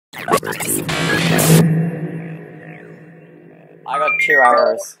I got 2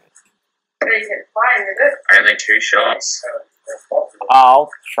 arrows. Only 2 shots. I'll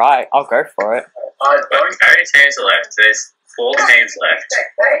try. I'll go for it. How many teams are left? There's 4 teams left.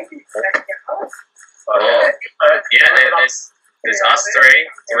 There's us 3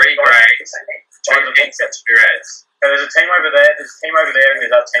 greys, 2 pinks and 2 reds. There's a team over there, there's a team over there, and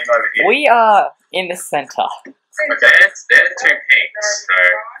there's our team over here. We are in the center. They're the 2 pinks, so...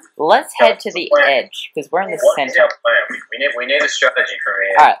 Let's head to the edge, because we're in the center. What is our plan? We need a strategy from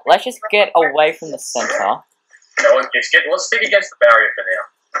here. Alright, let's just get away from the center. No, let's stick against the barrier for now.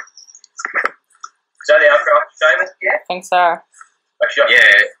 Is that the outcraft table? I think so. Actually,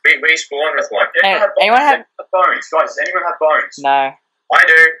 yeah, we spawned with one. Hey, anyone have bones? Guys, does anyone have bones? No. I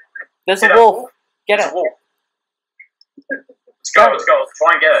do. There's a wolf. Get it. Let's go.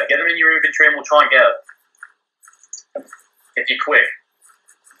 Try and get it. Get them in your inventory and we'll try and get it. If you're quick.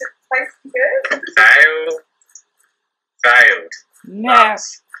 Failed. No.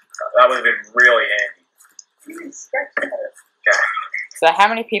 That would have been really handy. Okay. So how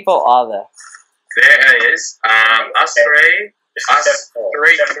many people are there? There is us 3, us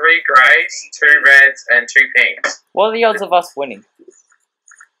 3 greys, 2 reds, and 2 pinks. What are the odds of us winning?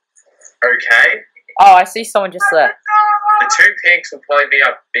 Okay. Oh, I see someone just there. The 2 pinks will probably be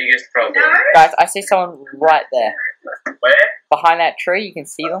our biggest problem. Guys, I see someone right there. Where? Behind that tree, you can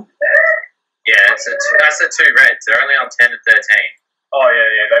see them. Yeah, that's the 2 reds. They're only on 10 and 13. Oh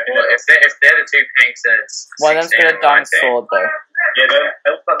yeah. Well, if they're the 2 pinks, then it's One of them's got a diamond sword though. Yeah, they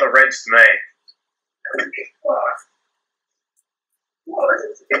look like the reds to me.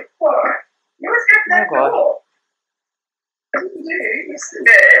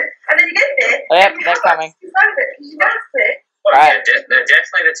 Yep, they're coming. Right. They're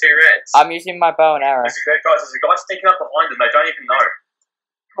definitely the 2 reds. I'm using my bow and arrow. There's a guy sneaking up behind them. They don't even know.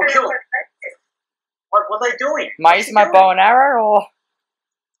 Come on, kill him. What are they doing? Am I using my bow and arrow or?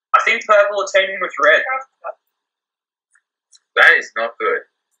 I think purple are teaming with red. That is not good.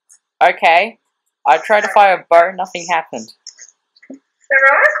 Okay. I tried to fire a bow, nothing happened.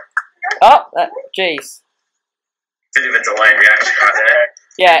 Oh, jeez. Bit of a delayed reaction right there.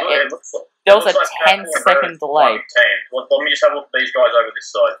 Yeah, there was a 10-second delay. Let me just have a look at these guys over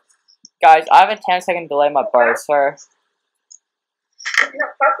this side. Guys, I have a 10-second delay in my bow, so...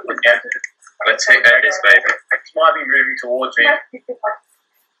 Let's take that, this baby. This might be moving towards me.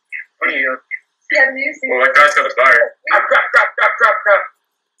 What are you? Well, that guy's got a bow. Crap.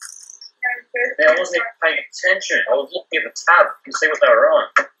 Yeah, I wasn't even paying attention. I was looking at the tab to see what they were on.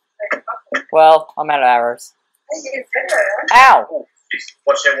 Well, I'm out of arrows. Ow!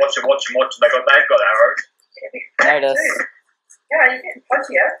 Watch them. They've got arrows. Notice. Yeah, you're getting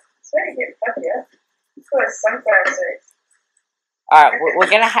pudgier. It's really getting pudgier. It's got a sunflower seeds. Alright, we're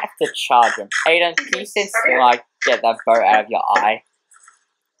gonna have to charge him. Aiden, can you stand still and get that bow out of your eye?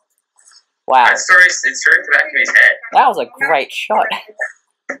 Wow. It's through the back of his head. That was a great shot.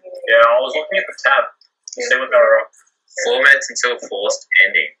 Yeah, I was looking at the tab to see what they were on. 4 minutes until forced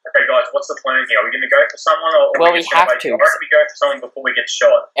ending. Okay, guys, what's the plan here? Are we going to go for someone, or well, we have to. Or we go for someone before we get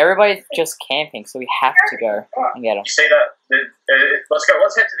shot? Everybody's just camping, so we have to go and get them. You see that? Let's go.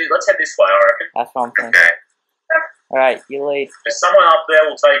 Let's head this way. I reckon. That's what I'm thinking. Okay. All right, you lead. There's someone up there.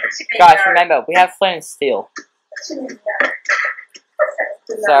 We'll take him. Guys, remember we have flint and steel.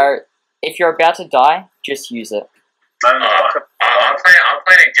 So if you're about to die, just use it. I'm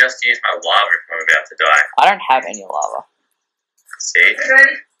planning just to use my lava if I'm about to die. I don't have any lava. See?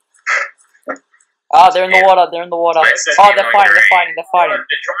 Oh, they're in the water. They're in the water. Oh, they're fighting. They're fighting. They're fighting.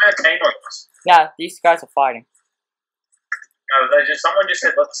 They're trying to team on us. Yeah, these guys are fighting. No, someone just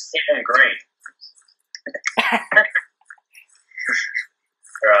said let's team on green.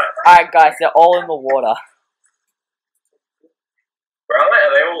 Right. Alright, guys, they're all in the water. Are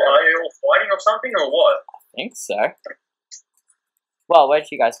they all fighting or something, or what? I think so. Well, where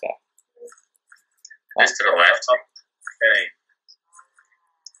did you guys go? Just to the left. Okay.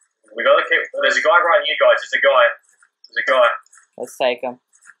 We gotta keep. There's a guy right here, guys. There's a guy. Let's take him.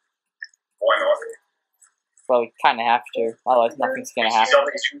 Why not? Well, we kind of have to. Otherwise, nothing's gonna happen.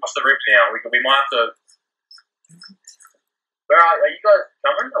 He's across the roof now. We might have to. Where are you guys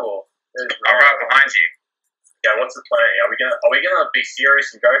coming, or? I'm right behind you. Yeah, what's the plan? Are we gonna be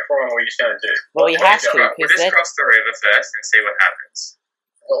serious and go for it, or are we just gonna do? Well, we have to. We'll just cross the river first and see what happens.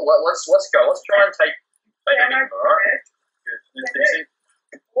 Well, let's go. Let's try and take it in, alright?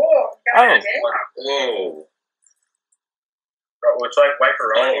 Oh. Whoa. Right, we'll wait for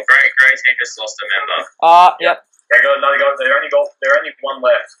Ryan. Oh, great team just lost a member. Yep. They got another guy. They're only one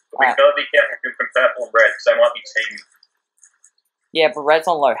left. But we gotta be careful from purple and red because they might be team. Yeah, but red's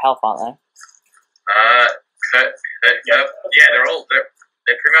on low health, aren't they? Yep. Yeah, they're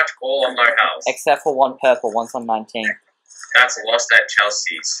pretty much all on low health. Except for one purple, one's on 19. That's lost at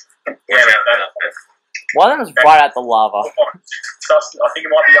Chelsea's. Yeah, One of them's right at the lava. I think it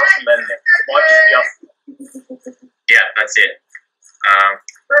might be us and then. It might just be us. Yeah, that's it.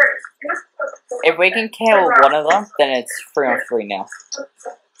 If we can kill one of them, then it's 3-on-3 now.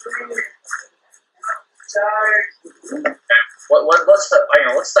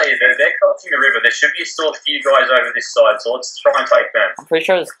 Let's say they're crossing the river. There should be still a few guys over this side, so let's try and take them. I'm pretty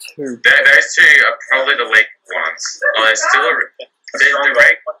sure there's 2. Those 2 are probably the weak ones. Oh, there's still the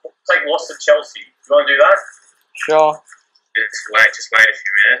weak. Take lost at Chelsea. You want to do that? Sure. Just wait a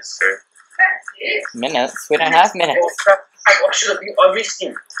few minutes. So. Minutes? We don't have minutes. Oh, crap. I missed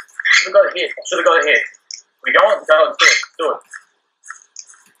him. Should have got a hit. We go on. Do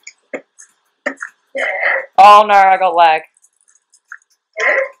it. Yeah. Oh no, I got lag.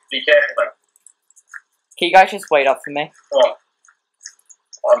 Yeah. Be careful, man. Can you guys just wait up for me? Come on.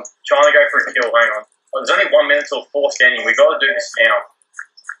 I'm trying to go for a kill. Hang on. There's only 1 minute till 4 standing. We've got to do this now.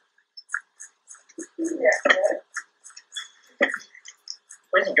 Yeah.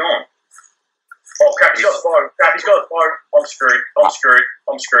 Where's he gone? Oh crap, he's got a fire. I'm screwed.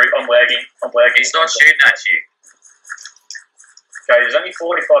 I'm lagging. He's not shooting at you. Okay, there's only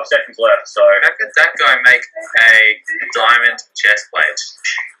 45 seconds left, so... How could that guy make a diamond chest plate?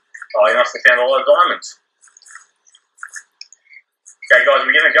 Oh, he must have found a lot of diamonds. Okay, guys,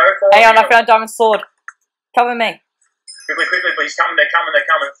 we're gonna go for it. Hang on, I found a diamond sword. Cover me. Quickly, please. They're coming.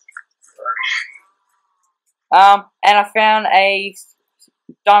 And I found a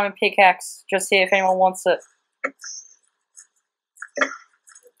diamond pickaxe. Just here if anyone wants it.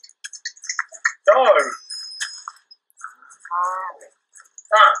 No!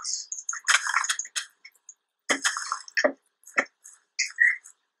 Nuts!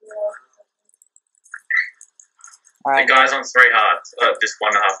 Alright. The guy's on 3 hearts. Just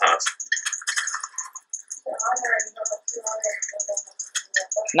 1.5 hearts.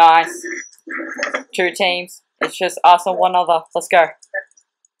 Nice. 2 teams. It's just us and one other. Let's go.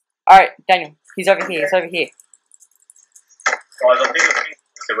 Alright, Daniel. He's over here. Guys, I think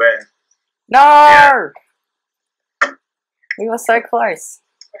it's to win. No! Yeah. We were so close.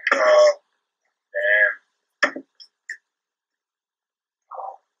 Oh, damn.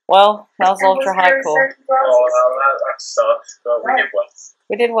 Well, that was ultra hardcore. Oh, that sucks. But we did well.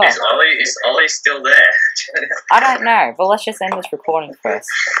 We did well. Is Ollie still there? I don't know, but let's just end this recording first.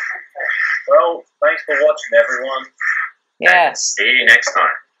 Well, thanks for watching, everyone. Yeah. And see you next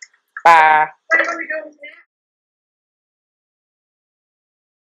time. Bye. What are we doing now?